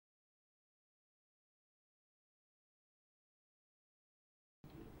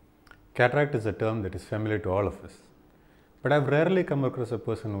Cataract is a term that is familiar to all of us, but I've rarely come across a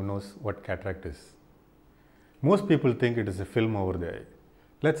person who knows what cataract is. Most people think it is a film over the eye.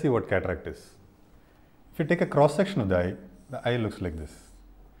 Let's see what cataract is. If you take a cross section of the eye looks like this.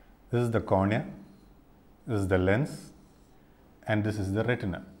 This is the cornea, this is the lens, and this is the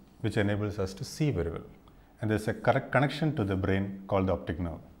retina, which enables us to see very well. And there's a correct connection to the brain called the optic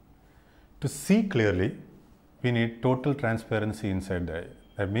nerve. To see clearly, we need total transparency inside the eye.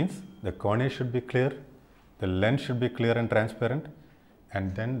 That means the cornea should be clear, the lens should be clear and transparent,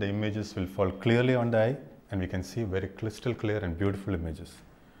 and then the images will fall clearly on the eye and we can see very crystal clear and beautiful images.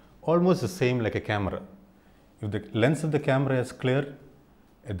 Almost the same like a camera. If the lens of the camera is clear,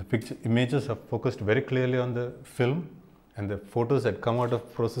 the images are focused very clearly on the film, and the photos that come out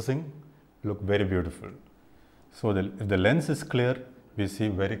of processing look very beautiful. So if the lens is clear, we see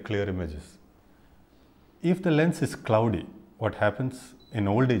very clear images. If the lens is cloudy, what happens in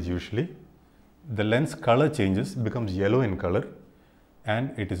old age usually, the lens color changes, becomes yellow in color,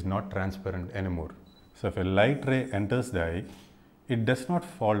 and it is not transparent anymore. So if a light ray enters the eye, it does not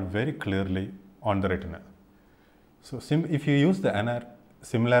fall very clearly on the retina. So if you use the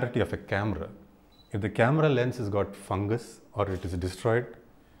similarity of a camera, if the camera lens has got fungus or it is destroyed,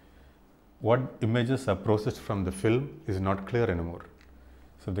 what images are processed from the film is not clear anymore.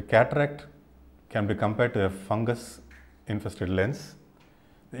 So the cataract can be compared to a fungus infested lens.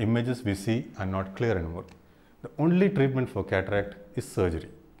 The images we see are not clear anymore. The only treatment for cataract is surgery.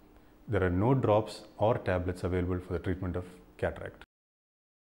 There are no drops or tablets available for the treatment of cataract.